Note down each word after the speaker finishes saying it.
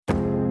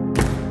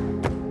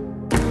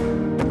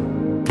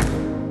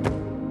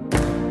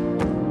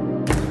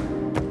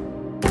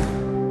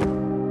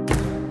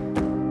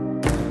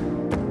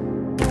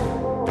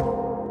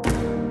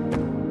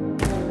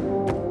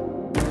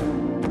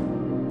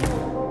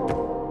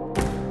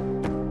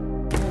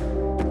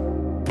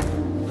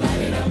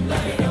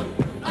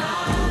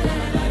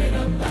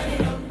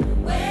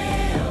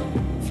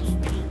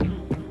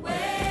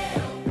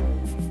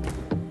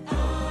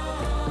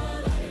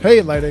Hey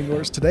Light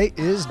Anglers, today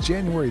is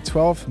January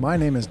 12th. My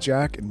name is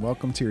Jack and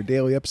welcome to your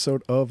daily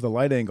episode of The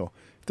Light Angle.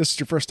 If this is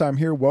your first time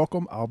here,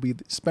 welcome. I'll be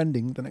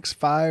spending the next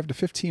 5 to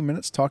 15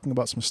 minutes talking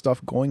about some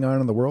stuff going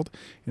on in the world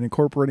and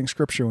incorporating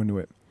scripture into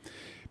it.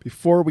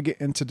 Before we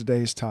get into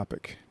today's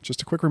topic,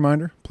 just a quick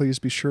reminder, please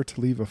be sure to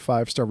leave a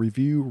 5-star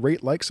review,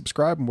 rate, like,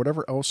 subscribe, and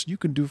whatever else you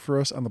can do for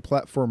us on the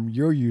platform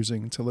you're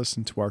using to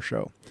listen to our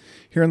show.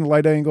 Here in The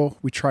Light Angle,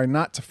 we try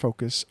not to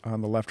focus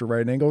on the left or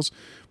right angles,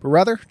 but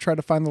rather try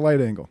to find the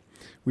light angle.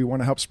 We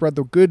want to help spread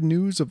the good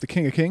news of the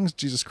King of Kings,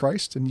 Jesus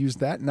Christ, and use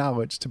that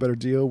knowledge to better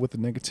deal with the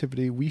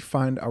negativity we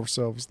find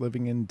ourselves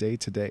living in day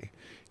to day.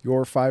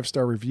 Your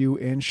 5-star review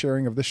and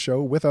sharing of this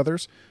show with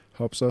others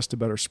helps us to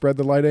better spread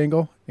the light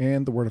angle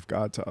and the Word of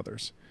God to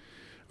others.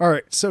 All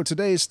right, so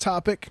today's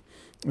topic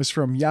is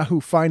from Yahoo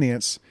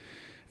Finance,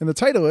 and the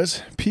title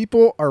is,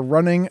 People Are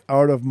Running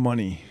Out of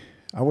Money.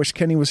 I wish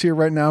Kenny was here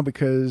right now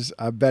because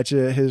I bet you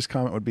his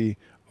comment would be,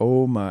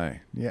 oh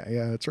my. Yeah,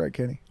 that's right,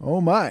 Kenny.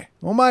 Oh my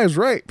is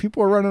right.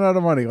 People are running out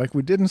of money. Like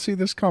we didn't see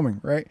this coming,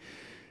 right?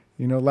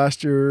 You know,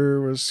 last year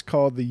was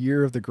called the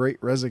year of the great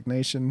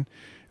resignation.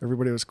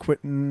 Everybody was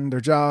quitting their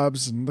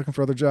jobs and looking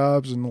for other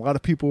jobs. And a lot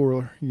of people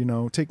were,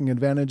 taking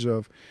advantage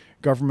of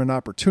government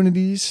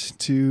opportunities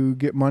to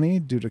get money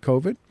due to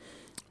COVID.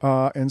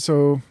 And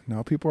so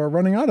now people are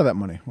running out of that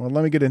money. Well,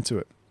 let me get into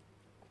it.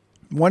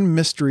 One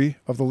mystery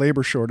of the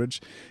labor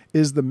shortage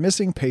is the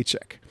missing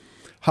paycheck.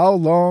 How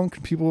long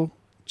can people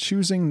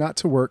choosing not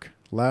to work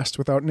last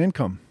without an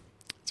income?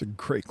 It's a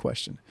great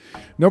question.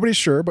 Nobody's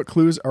sure, but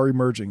clues are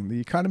emerging.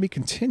 The economy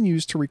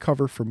continues to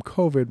recover from the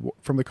COVID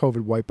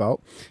wipeout,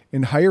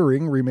 and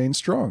hiring remains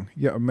strong.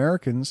 Yet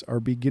Americans are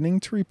beginning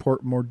to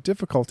report more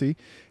difficulty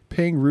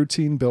paying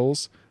routine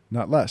bills,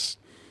 not less.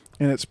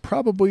 And it's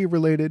probably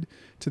related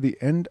to the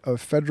end of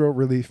federal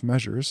relief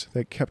measures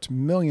that kept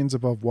millions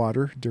above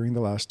water during the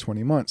last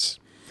 20 months.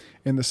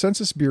 In the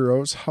Census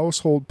Bureau's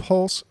Household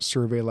Pulse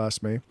survey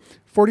last May,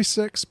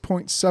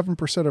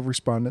 46.7% of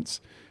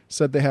respondents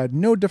said they had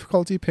no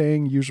difficulty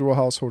paying usual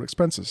household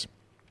expenses.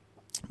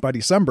 By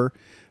December,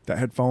 that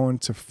had fallen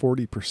to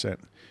 40%.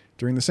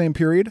 During the same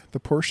period, the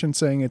portion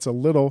saying it's a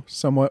little,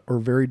 somewhat, or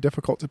very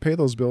difficult to pay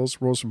those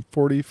bills rose from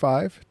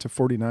 45 to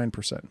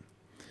 49%.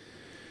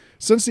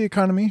 Since the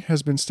economy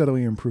has been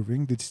steadily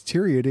improving, the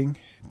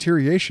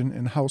deterioration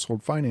in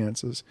household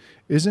finances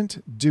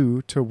isn't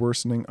due to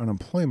worsening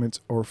unemployment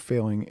or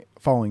falling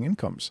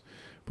incomes,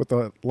 but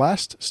the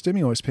last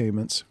stimulus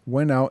payments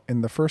went out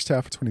in the first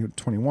half of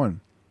 2021,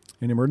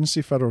 and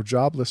emergency federal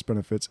jobless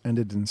benefits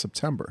ended in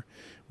September.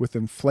 With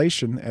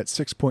inflation at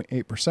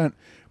 6.8%,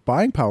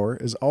 buying power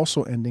is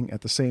also ending at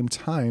the same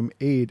time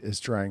aid is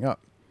drying up.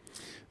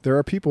 There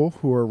are people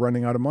who are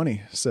running out of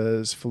money,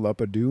 says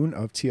Philippa Doon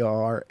of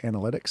tLa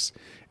Analytics.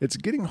 It's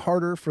getting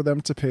harder for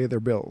them to pay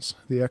their bills.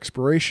 The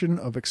expiration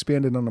of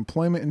expanded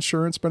unemployment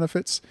insurance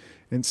benefits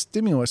and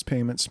stimulus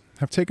payments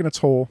have taken a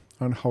toll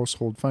on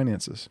household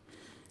finances.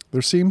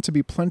 There seem to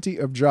be plenty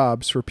of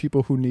jobs for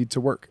people who need to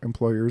work.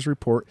 Employers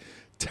report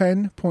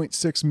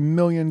 10.6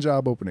 million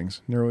job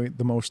openings, nearly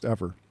the most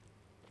ever.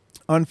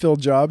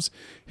 Unfilled jobs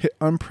hit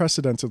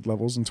unprecedented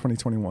levels in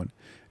 2021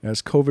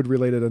 as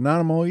COVID-related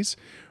anomalies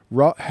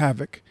wrought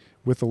havoc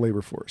with the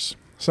labor force.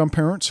 Some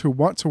parents who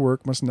want to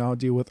work must now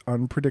deal with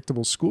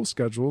unpredictable school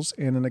schedules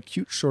and an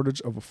acute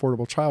shortage of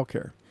affordable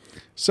childcare.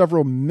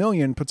 Several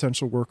million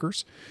potential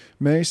workers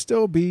may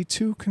still be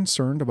too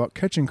concerned about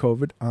catching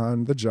COVID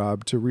on the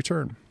job to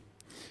return.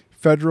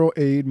 Federal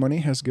aid money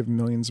has given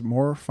millions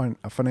more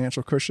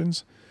financial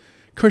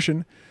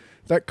cushion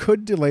that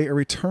could delay a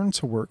return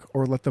to work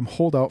or let them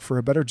hold out for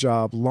a better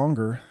job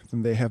longer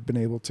than they have been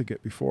able to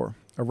get before.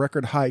 A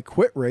record high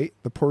quit rate,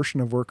 the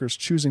portion of workers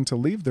choosing to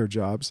leave their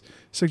jobs,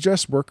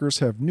 suggests workers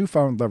have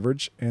newfound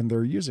leverage and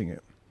they're using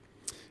it.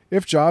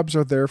 If jobs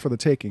are there for the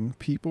taking,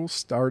 people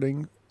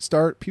starting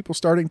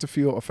to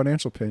feel a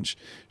financial pinch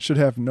should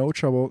have no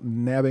trouble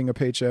nabbing a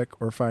paycheck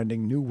or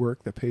finding new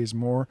work that pays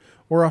more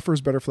or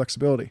offers better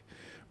flexibility.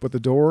 But the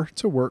door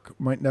to work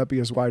might not be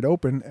as wide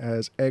open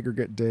as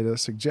aggregate data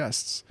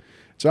suggests.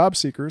 Job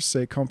seekers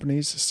say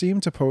companies seem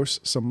to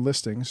post some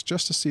listings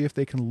just to see if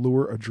they can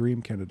lure a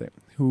dream candidate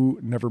who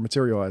never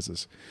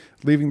materializes,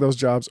 leaving those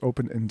jobs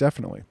open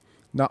indefinitely.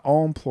 Not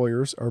all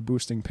employers are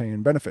boosting pay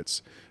and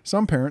benefits.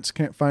 Some parents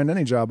can't find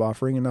any job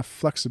offering enough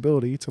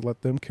flexibility to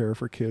let them care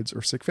for kids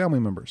or sick family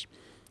members.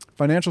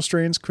 Financial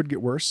strains could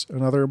get worse.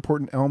 Another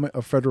important element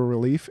of federal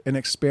relief, an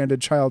expanded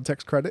child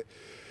tax credit,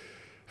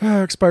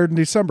 expired in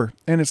December,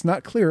 and it's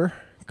not clear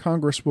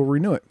Congress will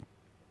renew it.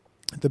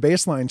 The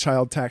baseline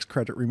child tax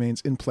credit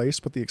remains in place,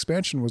 but the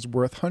expansion was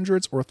worth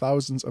hundreds or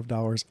thousands of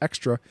dollars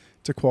extra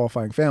to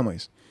qualifying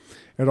families.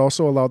 It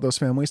also allowed those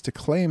families to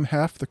claim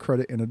half the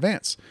credit in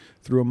advance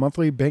through a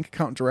monthly bank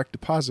account direct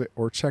deposit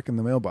or check in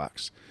the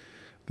mailbox.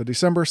 The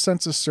December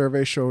census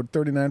survey showed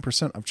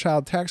 39% of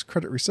child tax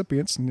credit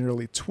recipients,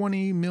 nearly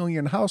 20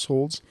 million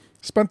households,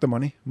 spent the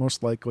money,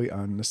 most likely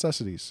on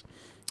necessities.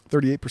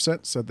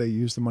 38% said they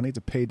used the money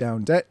to pay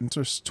down debt, and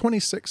just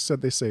 26%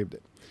 said they saved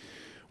it.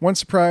 One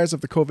surprise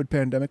of the COVID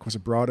pandemic was a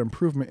broad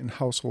improvement in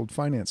household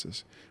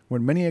finances.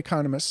 When many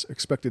economists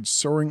expected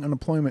soaring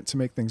unemployment to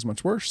make things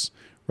much worse,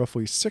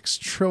 roughly $6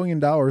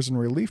 trillion in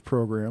relief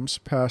programs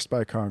passed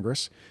by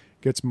Congress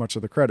gets much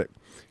of the credit.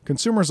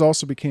 Consumers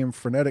also became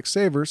frenetic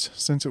savers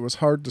since it was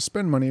hard to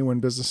spend money when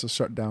businesses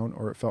shut down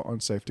or it felt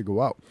unsafe to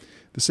go out.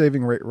 The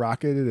saving rate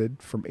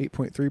rocketed from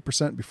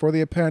 8.3% before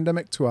the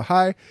pandemic to a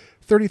high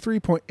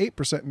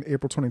 33.8% in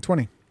April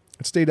 2020.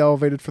 It stayed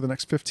elevated for the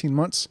next 15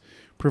 months,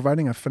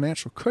 providing a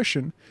financial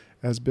cushion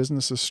as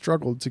businesses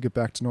struggled to get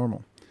back to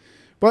normal.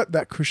 But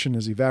that cushion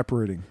is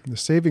evaporating. The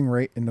saving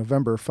rate in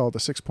November fell to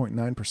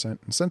 6.9%,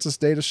 and census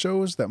data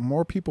shows that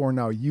more people are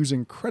now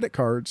using credit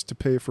cards to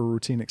pay for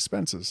routine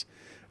expenses.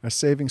 A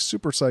saving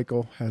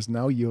supercycle has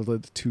now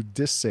yielded to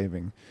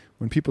dissaving,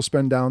 when people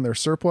spend down their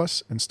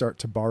surplus and start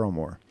to borrow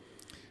more.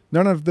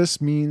 None of this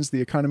means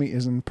the economy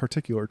is in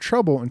particular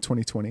trouble in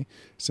 2020,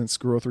 since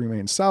growth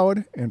remains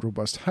solid and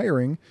robust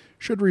hiring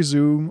should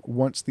resume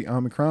once the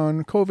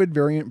Omicron COVID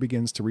variant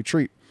begins to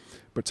retreat.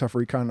 But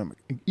tougher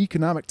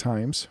economic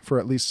times for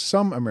at least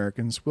some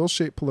Americans will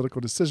shape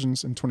political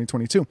decisions in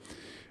 2022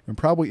 and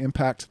probably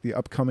impact the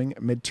upcoming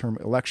midterm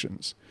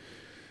elections.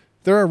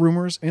 There are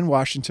rumors in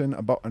Washington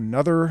about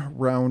another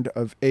round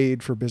of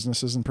aid for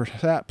businesses and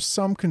perhaps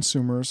some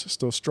consumers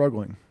still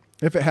struggling.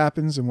 If it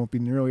happens, it won't be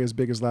nearly as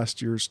big as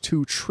last year's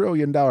 $2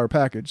 trillion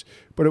package,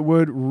 but it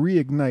would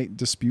reignite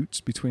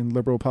disputes between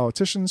liberal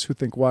politicians who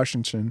think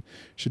Washington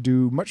should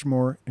do much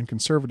more and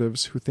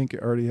conservatives who think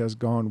it already has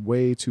gone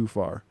way too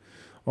far.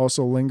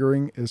 Also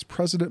lingering is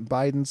President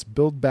Biden's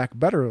Build Back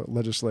Better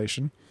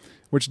legislation,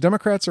 which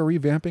Democrats are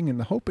revamping in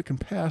the hope it can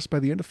pass by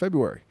the end of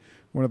February.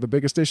 One of the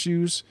biggest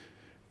issues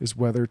is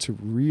whether to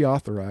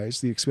reauthorize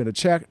the expanded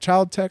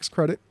child tax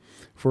credit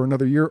for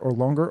another year or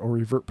longer or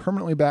revert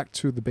permanently back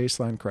to the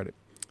baseline credit.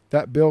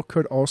 That bill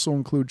could also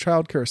include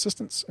child care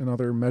assistance and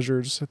other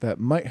measures that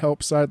might help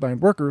sidelined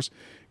workers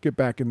get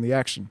back in the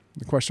action.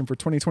 The question for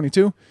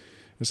 2022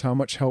 is how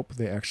much help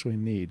they actually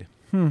need.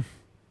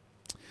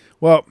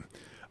 Well,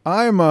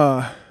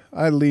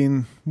 I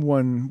lean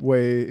one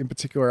way in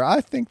particular. I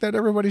think that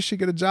everybody should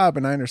get a job,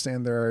 and I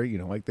understand there are,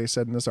 like they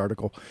said in this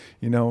article,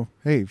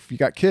 hey, if you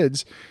got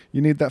kids,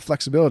 you need that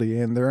flexibility,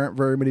 and there aren't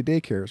very many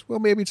daycares. Well,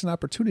 maybe it's an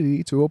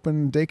opportunity to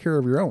open daycare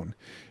of your own.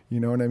 You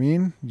know what I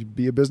mean? You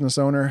be a business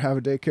owner, have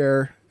a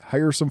daycare,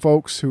 hire some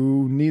folks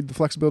who need the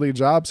flexibility of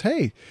jobs.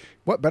 Hey,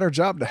 what better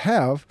job to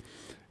have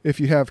if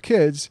you have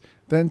kids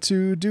than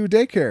to do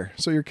daycare,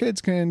 so your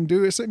kids can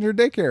sit in your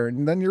daycare,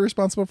 and then you're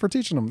responsible for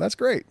teaching them. That's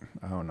great.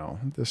 I don't know.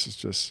 This is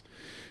just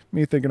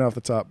me thinking off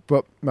the top.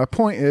 But my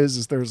point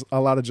is there's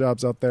a lot of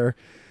jobs out there.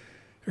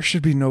 There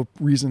should be no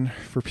reason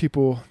for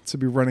people to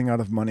be running out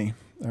of money.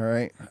 All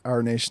right.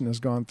 Our nation has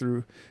gone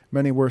through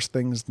many worse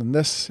things than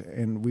this,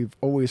 and we've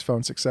always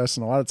found success.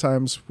 And a lot of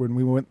times when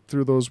we went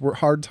through those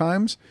hard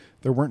times,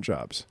 there weren't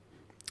jobs.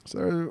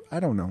 So I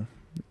don't know.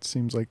 It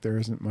seems like there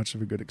isn't much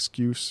of a good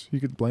excuse. You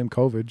could blame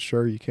COVID.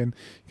 Sure, you can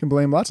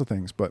blame lots of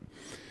things, but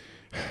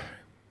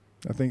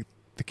I think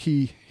the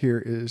key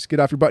here is get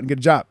off your butt and get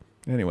a job.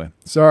 Anyway,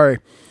 sorry.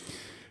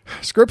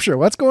 Scripture.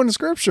 Let's go into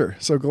Scripture.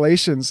 So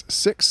Galatians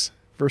 6,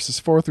 verses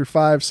 4 through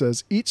 5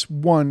 says, each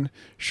one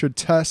should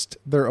test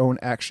their own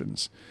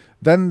actions.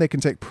 Then they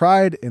can take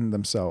pride in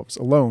themselves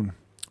alone,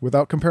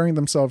 without comparing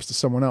themselves to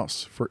someone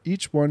else, for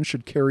each one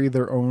should carry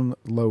their own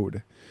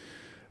load.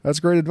 That's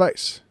great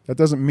advice. That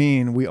doesn't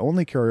mean we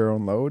only carry our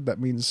own load. That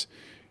means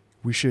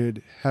we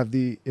should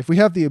if we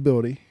have the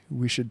ability,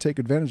 we should take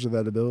advantage of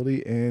that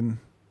ability and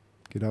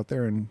get out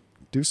there and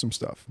do some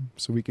stuff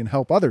so we can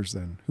help others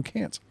then who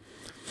can't.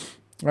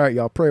 All right,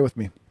 y'all, pray with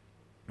me.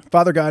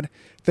 Father God,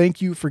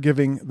 thank you for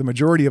giving the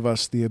majority of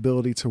us the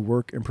ability to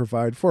work and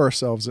provide for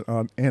ourselves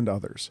and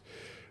others.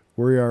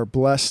 We are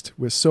blessed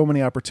with so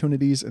many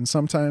opportunities, and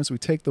sometimes we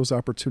take those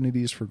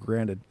opportunities for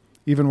granted.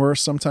 Even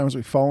worse, sometimes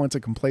we fall into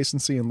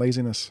complacency and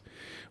laziness.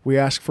 We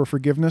ask for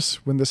forgiveness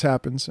when this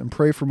happens and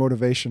pray for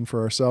motivation for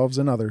ourselves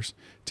and others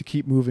to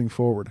keep moving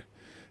forward.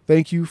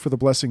 Thank you for the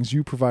blessings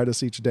you provide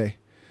us each day.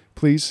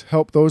 Please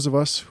help those of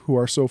us who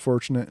are so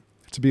fortunate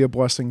to be a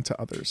blessing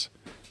to others.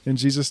 In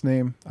Jesus'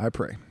 name, I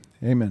pray.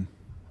 Amen.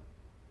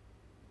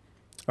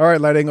 All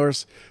right, Light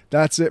Anglers,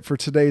 that's it for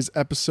today's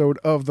episode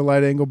of The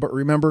Light Angle. But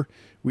remember,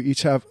 we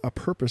each have a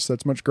purpose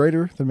that's much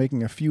greater than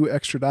making a few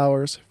extra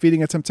dollars,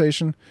 feeding a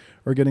temptation,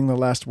 or getting the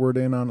last word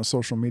in on a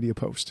social media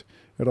post.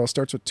 It all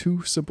starts with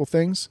two simple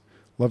things: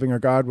 loving our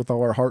God with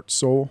all our heart,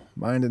 soul,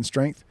 mind, and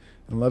strength,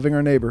 and loving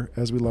our neighbor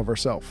as we love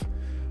ourselves.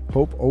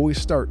 Hope always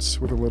starts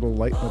with a little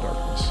light in the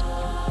darkness.